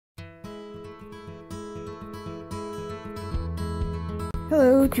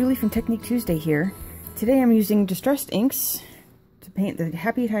Hello, Julie from Technique Tuesday here. Today I'm using distressed inks to paint the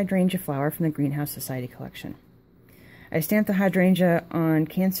Happy Hydrangea flower from the Greenhouse Society collection. I stamped the hydrangea on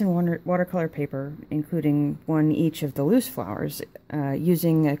Canson watercolor paper, including one each of the loose flowers,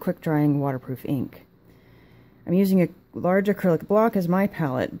 using a quick-drying waterproof ink. I'm using a large acrylic block as my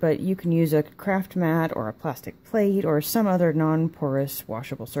palette, but you can use a craft mat or a plastic plate or some other non-porous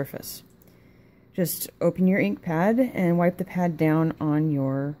washable surface. Just open your ink pad and wipe the pad down on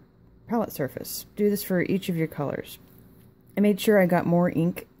your palette surface. Do this for each of your colors. I made sure I got more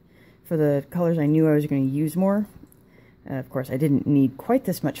ink for the colors I knew I was going to use more. Of course, I didn't need quite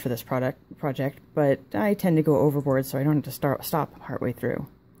this much for this project, but I tend to go overboard, so I don't have to stop partway through.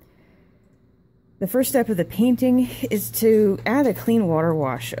 The first step of the painting is to add a clean water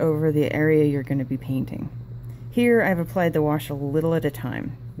wash over the area you're going to be painting. Here I've applied the wash a little at a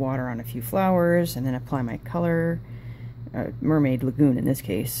time. Water on a few flowers, and then apply my color, Mermaid Lagoon in this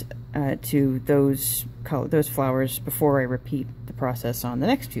case, to those flowers before I repeat the process on the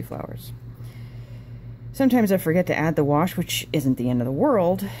next few flowers. Sometimes I forget to add the wash, which isn't the end of the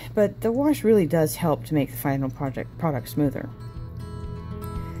world, but the wash really does help to make the final product smoother.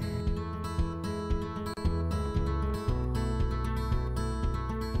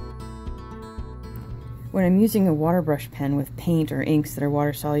 When I'm using a water brush pen with paint or inks that are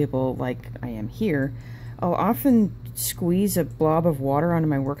water soluble like I am here, I'll often squeeze a blob of water onto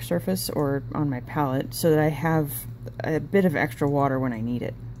my work surface or on my palette so that I have a bit of extra water when I need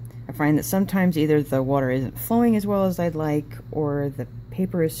it. I find that sometimes either the water isn't flowing as well as I'd like, or the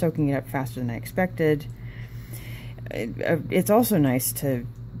paper is soaking it up faster than I expected. It's also nice to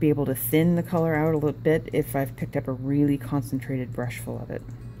be able to thin the color out a little bit if I've picked up a really concentrated brush full of it.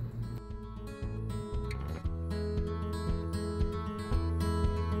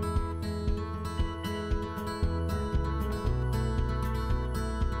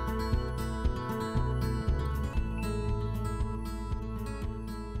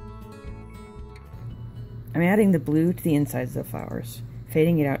 I'm adding the blue to the insides of the flowers,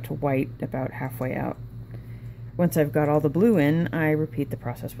 fading it out to white about halfway out. Once I've got all the blue in, I repeat the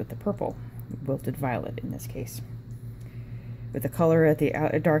process with the purple, wilted violet in this case, with the color at the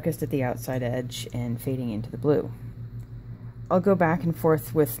darkest at the outside edge and fading into the blue. I'll go back and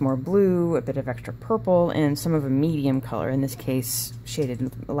forth with more blue, a bit of extra purple, and some of a medium color, in this case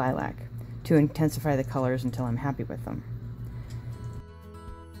shaded lilac, to intensify the colors until I'm happy with them.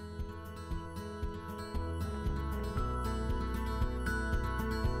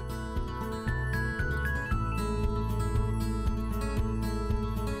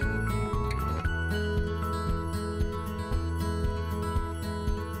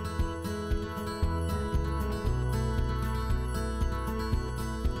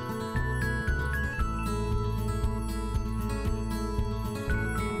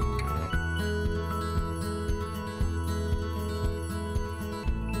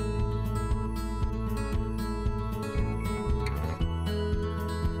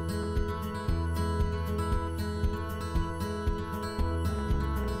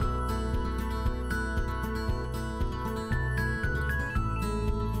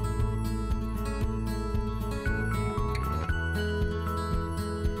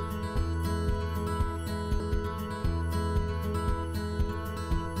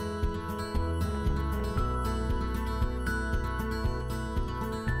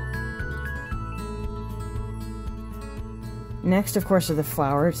 Next, of course, are the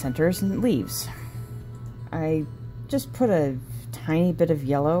flower centers and leaves. I just put a tiny bit of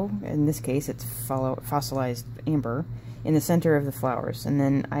yellow, in this case it's fossilized amber, in the center of the flowers, and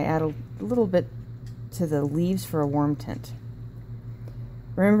then I add a little bit to the leaves for a warm tint.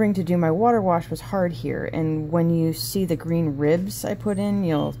 Remembering to do my water wash was hard here, and when you see the green ribs I put in,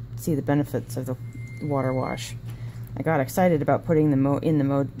 you'll see the benefits of the water wash. I got excited about putting in the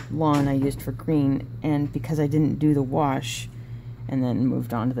mowed lawn I used for green, and because I didn't do the wash and then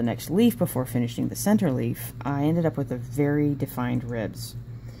moved on to the next leaf before finishing the center leaf, I ended up with a very defined ribs.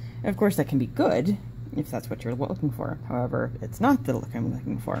 And of course that can be good if that's what you're looking for. However, it's not the look I'm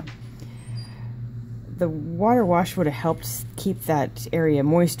looking for. The water wash would have helped keep that area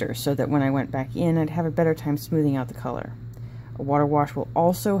moister so that when I went back in I'd have a better time smoothing out the color. A water wash will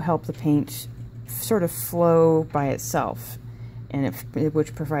also help the paint sort of flow by itself, and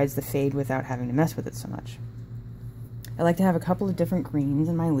which provides the fade without having to mess with it so much. I like to have a couple of different greens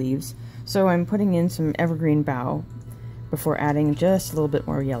in my leaves, so I'm putting in some evergreen bough before adding just a little bit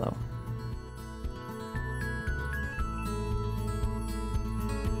more yellow.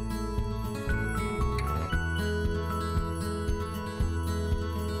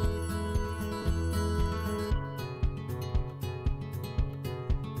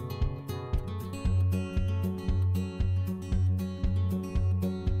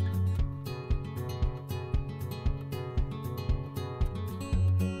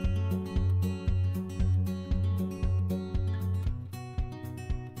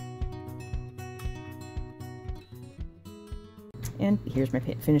 and here's my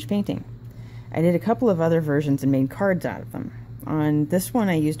finished painting. I did a couple of other versions and made cards out of them. On this one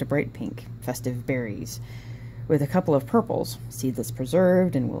I used a bright pink, festive berries, with a couple of purples, seedless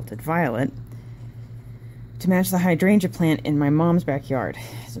preserved and wilted violet, to match the hydrangea plant in my mom's backyard.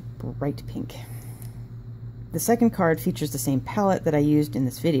 It's a bright pink. The second card features the same palette that I used in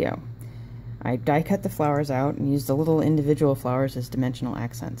this video. I die cut the flowers out and used the little individual flowers as dimensional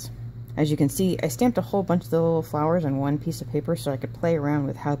accents. As you can see, I stamped a whole bunch of the little flowers on one piece of paper so I could play around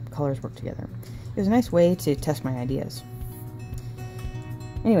with how colors work together. It was a nice way to test my ideas.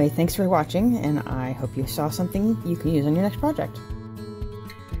 Anyway, thanks for watching, and I hope you saw something you can use on your next project.